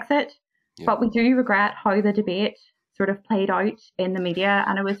supporting Brexit, but we do regret how the debate sort of played out in the media,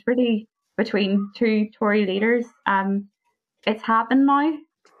 and it was really between two Tory leaders. It's happened now.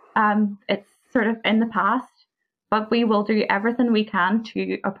 It's sort of in the past, but we will do everything we can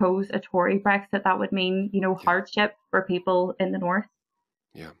to oppose a Tory Brexit. That would mean, hardship for people in the north.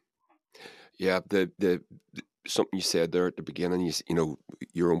 Yeah, the something you said there at the beginning,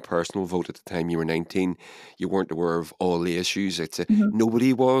 your own personal vote at the time you were 19, you weren't aware of all the issues. It's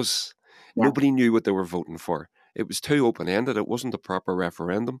nobody was. Yeah. Nobody knew what they were voting for. It was too open-ended. It wasn't a proper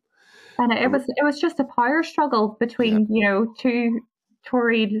referendum. And it was just a power struggle between, two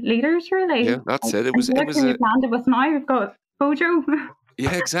Tory leaders, really. Yeah, that's it. It was landed with now. We've got Bojo.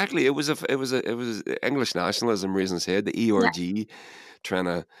 Yeah, exactly. It was English nationalism raising its head. The ERG trying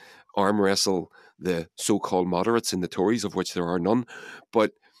to arm wrestle the so-called moderates and the Tories, of which there are none.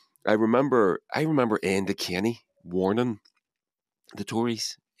 But I remember Enda Kenny warning the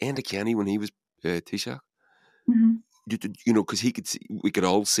Tories. Enda Kenny, when he was Taoiseach, because we could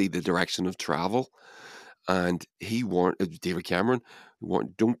all see the direction of travel, and he warned David Cameron. What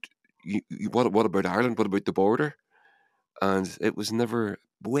about Ireland? What about the border? And it was never,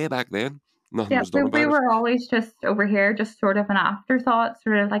 way back then, nothing was done about it. We were always just over here, just sort of an afterthought,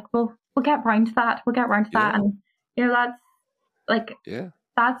 sort of like, we'll get round to that. We'll get round to that. And, that's like,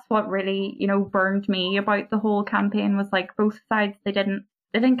 that's what really, burned me about the whole campaign, was like both sides, they didn't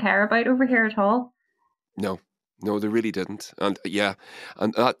care about over here at all. No, they really didn't. And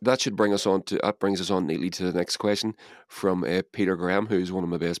and that should bring us on to, that brings us on neatly to the next question from Peter Graham, who's one of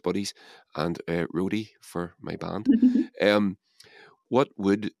my best buddies and roadie for my band. What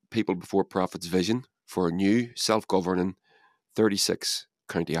would People Before Profit's vision for a new self-governing 36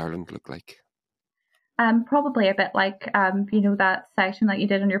 County Ireland look like? Probably a bit like, that section that you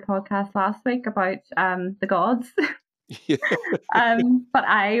did on your podcast last week about the gods. Yeah. But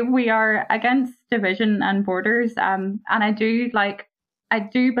we are against division and borders. And I do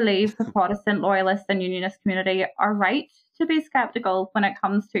believe the Protestant loyalist and unionist community are right to be sceptical when it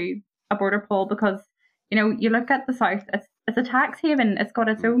comes to a border poll, because, you look at the South, it's a tax haven. It's got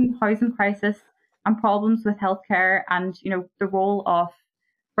its own housing crisis and problems with healthcare and, the role of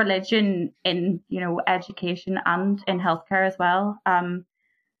religion in, education and in healthcare as well.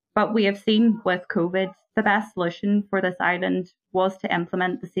 But we have seen with COVID, the best solution for this island was to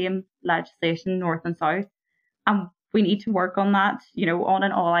implement the same legislation north and south. And we need to work on that, on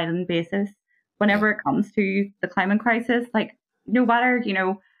an all island basis. Whenever it comes to the climate crisis, like no matter,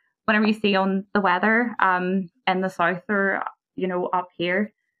 whenever you see on the weather in the south or, up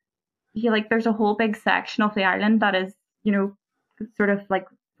here, there's a whole big section of the island that is, sort of like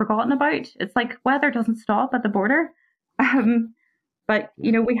forgotten about. It's like weather doesn't stop at the border. But,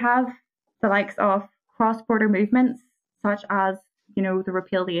 we have the likes of cross-border movements, such as, the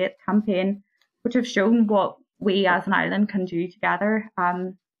Repeal the 8th campaign, which have shown what we as an island can do together.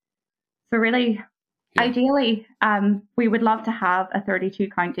 So really, ideally, we would love to have a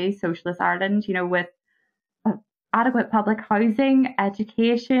 32-county socialist Ireland, with adequate public housing,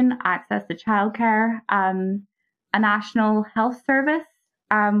 education, access to childcare, a national health service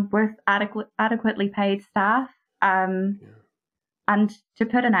with adequately paid staff, and to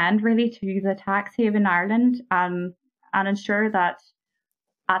put an end really to the tax haven Ireland, and ensure that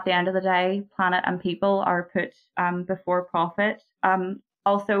at the end of the day, planet and people are put before profit.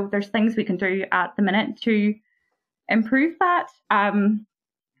 Also, there's things we can do at the minute to improve that.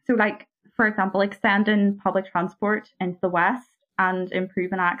 So like, for example, extending public transport into the West and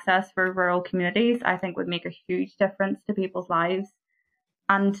improving access for rural communities, I think would make a huge difference to people's lives.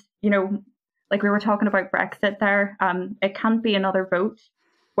 And, like we were talking about Brexit there, it can't be another vote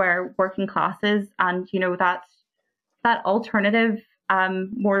where working classes and, that alternative,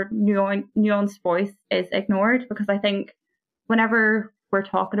 more nuanced voice is ignored, because I think whenever we're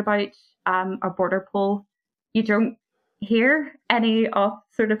talking about a border poll, you don't hear any of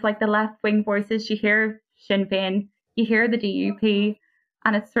sort of like the left-wing voices. You hear Sinn Féin, you hear the DUP,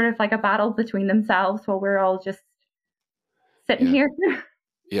 and it's sort of like a battle between themselves while we're all just sitting here.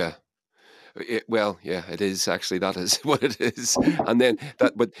 Yeah. It is actually, that is what it is. And then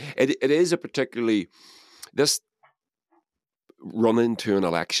but it is a particularly, this run into an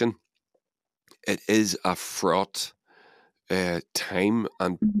election, it is a fraught time,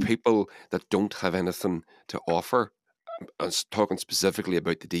 and people that don't have anything to offer, I'm talking specifically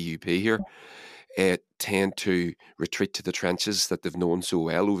about the DUP here, tend to retreat to the trenches that they've known so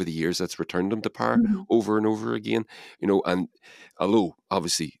well over the years that's returned them to power over and over again. And although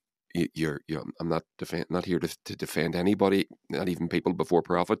obviously I'm not here to defend anybody, not even People Before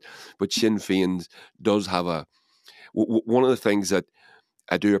Profit, but Sinn Féin does have one of the things that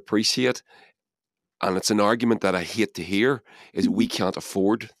I do appreciate, and it's an argument that I hate to hear, is we can't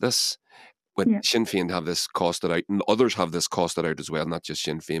afford this. When Sinn Féin have this costed out, and others have this costed out as well, not just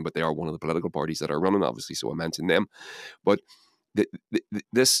Sinn Féin, but they are one of the political parties that are running, obviously, so I mentioned them. But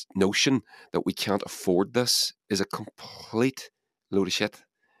this notion that we can't afford this is a complete load of shit.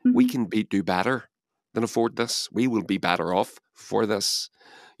 We can do better than afford this. We will be better off for this,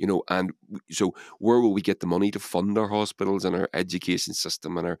 and so where will we get the money to fund our hospitals and our education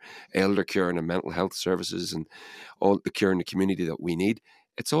system and our elder care and our mental health services and all the care in the community that we need?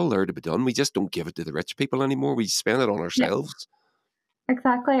 It's all there to be done. We just don't give it to the rich people anymore. We spend it on ourselves. Yeah,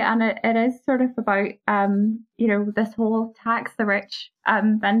 exactly. And it is sort of about, this whole tax the rich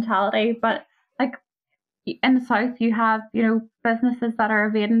mentality. But like in the South, you have, businesses that are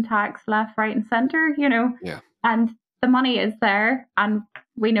evading tax left, right and centre, and the money is there and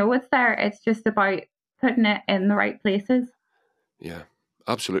we know it's there. It's just about putting it in the right places. Yeah,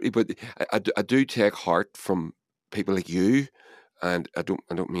 absolutely. But I do take heart from people like you. And I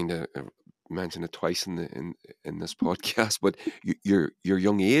don't mean to mention it twice in this podcast, but your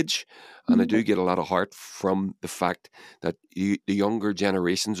young age, and I do get a lot of heart from the fact that the younger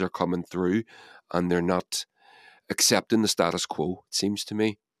generations are coming through, and they're not accepting the status quo. It seems to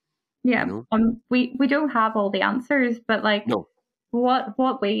me. Yeah, we don't have all the answers, but like, no.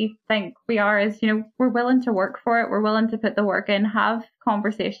 what we think we are is, we're willing to work for it. We're willing to put the work in, have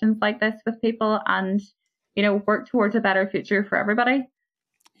conversations like this with people, and, work towards a better future for everybody.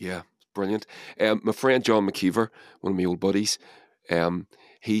 Yeah, brilliant. My friend John McKeever, one of my old buddies,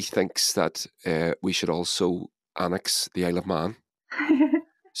 he thinks that we should also annex the Isle of Man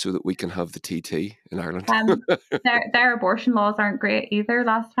so that we can have the TT in Ireland. Their abortion laws aren't great either,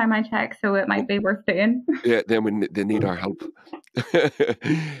 last time I checked, so it might be worth doing. Yeah, then they need our help.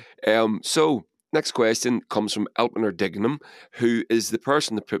 So, next question comes from Elpiner Dignam, who is the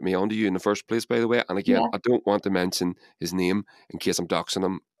person that put me onto you in the first place, by the way. And again, I don't want to mention his name in case I'm doxing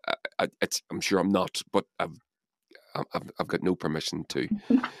him. I'm sure I'm not, but I've got no permission to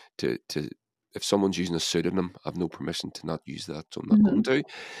if someone's using a pseudonym, I've no permission to not use that, so I'm not going to.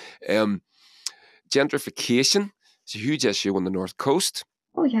 Gentrification is a huge issue on the North Coast.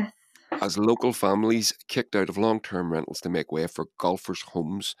 Oh, yes. As local families kicked out of long-term rentals to make way for golfers'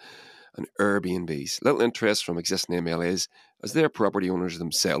 homes and Airbnbs. Little interest from existing MLAs as they're property owners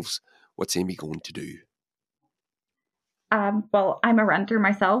themselves. What's Amy going to do? Well, I'm a renter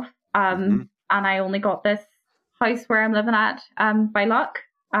myself, and I only got this house where I'm living at by luck.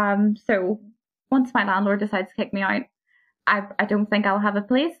 So once my landlord decides to kick me out, I don't think I'll have a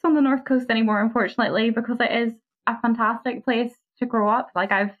place on the North Coast anymore, unfortunately, because it is a fantastic place to grow up.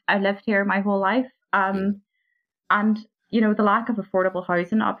 Like I lived here my whole life. And the lack of affordable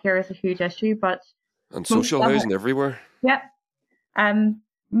housing up here is a huge issue, and social housing everywhere. Yep.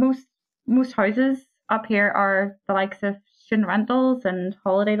 Most houses up here are the likes of student rentals and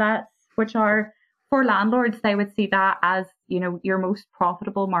holiday lets, which are, for landlords, they would see that as, your most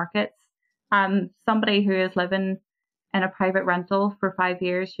profitable markets. Somebody who is living in a private rental for 5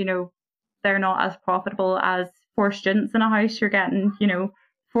 years, they're not as profitable as 4 students in a house. You're getting,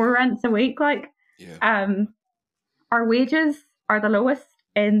 4 rents a week. Our wages are the lowest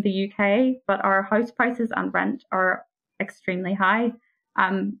in the UK, but our house prices and rent are extremely high,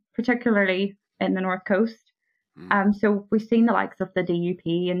 particularly in the North Coast. So we've seen the likes of the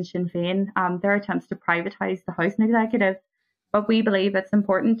DUP and Sinn Féin, their attempts to privatise the housing executive. But we believe it's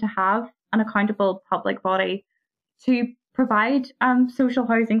important to have an accountable public body to provide social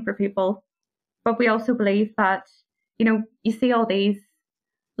housing for people. But we also believe that, you see all these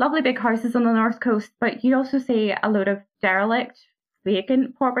lovely big houses on the North Coast, but you also see a load of derelict,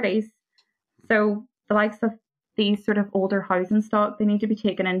 vacant properties. So the likes of these sort of older housing stock, they need to be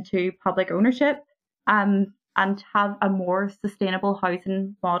taken into public ownership and have a more sustainable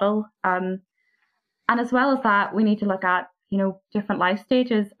housing model. And as well as that, we need to look at, different life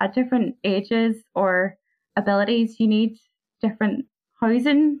stages. At different ages or abilities, you need different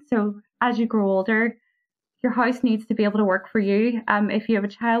housing. So as you grow older, your house needs to be able to work for you. If you have a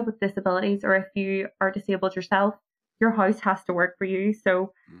child with disabilities or if you are disabled yourself, your house has to work for you.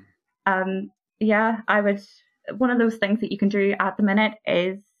 So, one of those things that you can do at the minute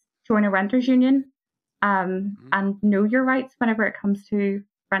is join a renters union and know your rights whenever it comes to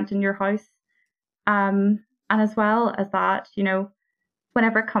renting your house. And as well as that,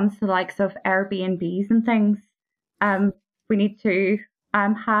 whenever it comes to the likes of Airbnbs and things, we need to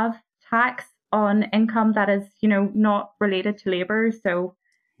have tax on income that is, not related to labour. So,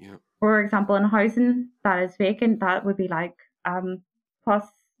 for example, in housing that is vacant, that would be like plus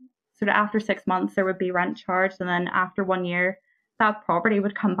sort of after 6 months there would be rent charged, and then after 1 year that property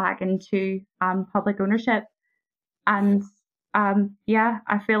would come back into public ownership. And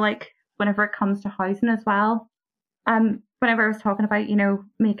I feel like whenever it comes to housing as well, whenever I was talking about,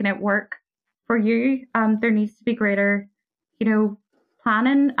 making it work for you, there needs to be greater,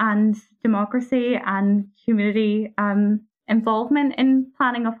 planning and democracy and community involvement in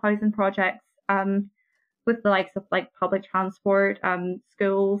planning of housing projects, with the likes of like public transport,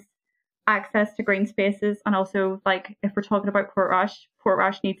 schools, access to green spaces, and also like if we're talking about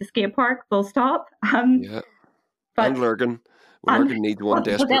Portrush needs a skate park, full stop. And Lurgan. Lurgan needs one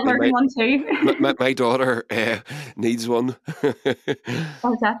desperately. One too. my daughter needs one.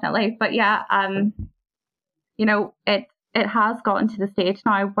 Oh, definitely. But yeah, it has gotten to the stage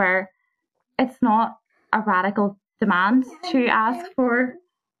now where it's not a radical demand to ask for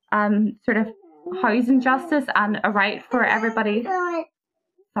sort of housing justice and a right for everybody.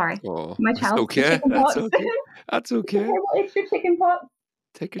 Sorry, my child. Okay, that's okay. That's okay. It's your chicken pot.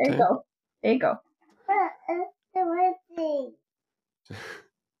 Take your time. There you go.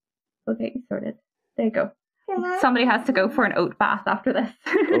 Okay, sorted. There you go. Somebody has to go for an oat bath after this.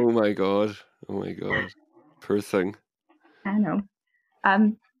 Oh my god. Poor thing. I know.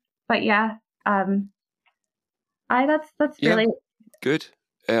 But yeah, that's really good.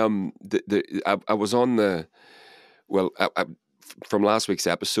 I was on the from last week's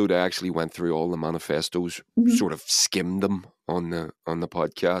episode, I actually went through all the manifestos, sort of skimmed them on the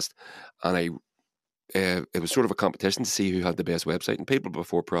podcast, and it was sort of a competition to see who had the best website, and People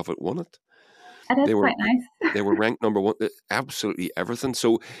Before Profit won it. It is quite nice. They were ranked number one, absolutely everything.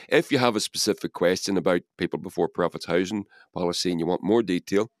 So if you have a specific question about People Before Profit's housing policy and you want more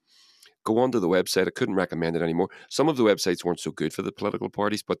detail, go onto the website. I couldn't recommend it anymore. Some of the websites weren't so good for the political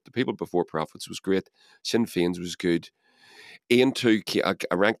parties, but the People Before Profits was great. Sinn Féin's was good. Aon too, I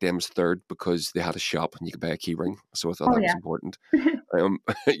ranked them as third because they had a shop and you could buy a key ring. So I thought that was important.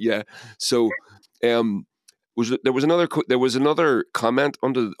 Yeah. So there was another comment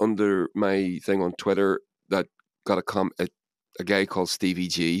under my thing on Twitter that got a guy called Stevie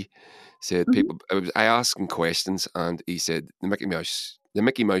G said I asked him questions and he said the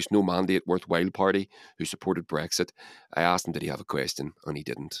Mickey Mouse No Mandate Worthwhile Party who supported Brexit. I asked him did he have a question and he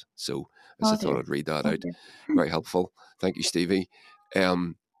didn't. So I thought I'd read that out. Very helpful. Thank you, Stevie.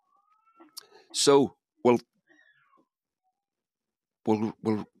 So we'll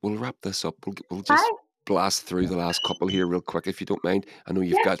wrap this up. We'll just blast through the last couple here real quick if you don't mind. I know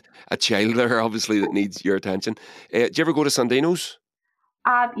you've got a child there obviously that needs your attention. Do you ever go to Sandino's?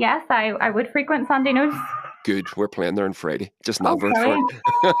 Yes, I would frequent Sandino's. Good, we're playing there on Friday. Just an advert for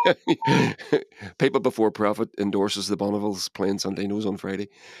it. People Before Profit endorses the Bonnevilles playing Sandino's on Friday.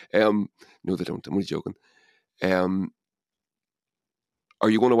 No, they don't. I'm only joking. Are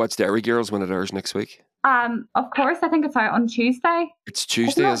you going to watch Derry Girls when it airs next week? Of course. I think it's out on Tuesday. It's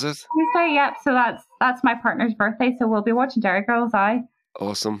Tuesday, is it? Tuesday, yep. So that's my partner's birthday. So we'll be watching Derry Girls.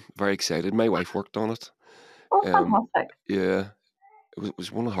 Awesome. Very excited. My wife worked on it. Oh, fantastic. Yeah. It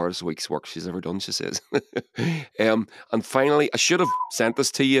was one of the hardest week's work she's ever done, she says. And finally, I should have sent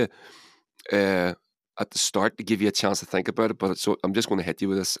this to you at the start to give you a chance to think about it, but so I'm just going to hit you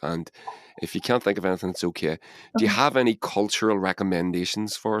with this, and if you can't think of anything, it's okay. Do you have any cultural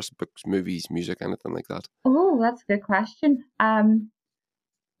recommendations for us? Books, movies, music, anything like that? Oh, that's a good question.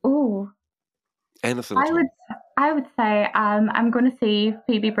 Anything I would say I'm going to see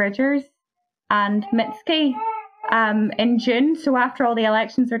Phoebe Bridgers and Mitski in June. So after all the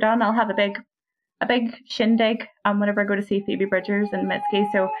elections are done, I'll have a big shindig whenever I go to see Phoebe Bridgers and Mitski.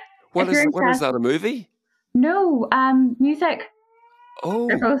 So what is that, a movie? No, music. Oh,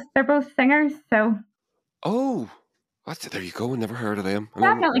 they're both singers. So there you go. Never heard of them.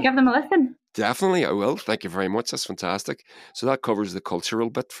 Definitely give them a listen. Definitely, I will. Thank you very much. That's fantastic. So that covers the cultural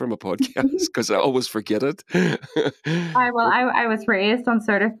bit from a podcast because I always forget it. I was raised on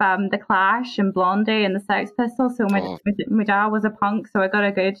sort of the Clash and Blondie and the Sex Pistols. So my dad was a punk, so I got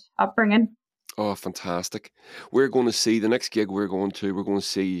a good upbringing. Oh, fantastic. We're going to see the next gig we're going to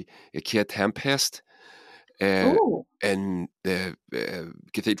see Kate Tempest in the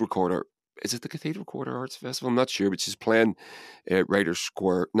Cathedral Quarter. Is it the Cathedral Quarter Arts Festival? I'm not sure, but she's playing Writers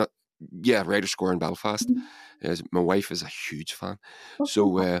Square. Writers Square in Belfast. Mm-hmm. My wife is a huge fan.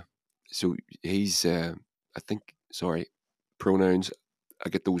 Okay. So he's, I think, sorry, pronouns, I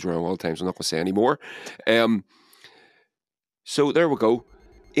get those wrong all the time, so I'm not going to say any more. So there we go.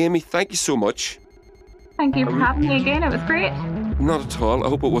 Amy, thank you so much. Thank you for having me again. It was great. Not at all. I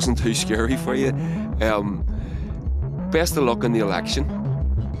hope it wasn't too scary for you. Best of luck in the election.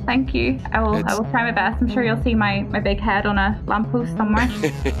 Thank you. I will try my best. I'm sure you'll see my big head on a lamppost somewhere.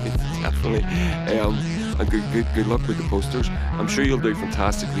 Definitely. And good luck with the posters. I'm sure you'll do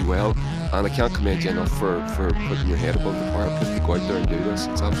fantastically well. And I can't commend you enough for putting your head above the parapet to go out there and do this.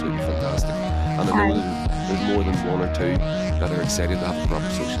 It's absolutely fantastic. And I know that there's more than one or two that are excited to have a proper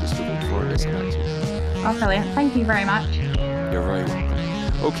socialist to vote for in this election. Oh, brilliant. Thank you very much. You're very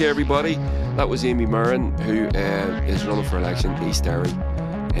welcome. Okay, everybody. That was Amy Murren, who is running for election in East Derry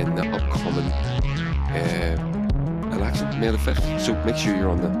in the upcoming election, May the 5th. So make sure you're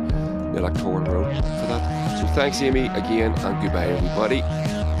on the electoral roll for that. So thanks, Amy, again, and goodbye, everybody.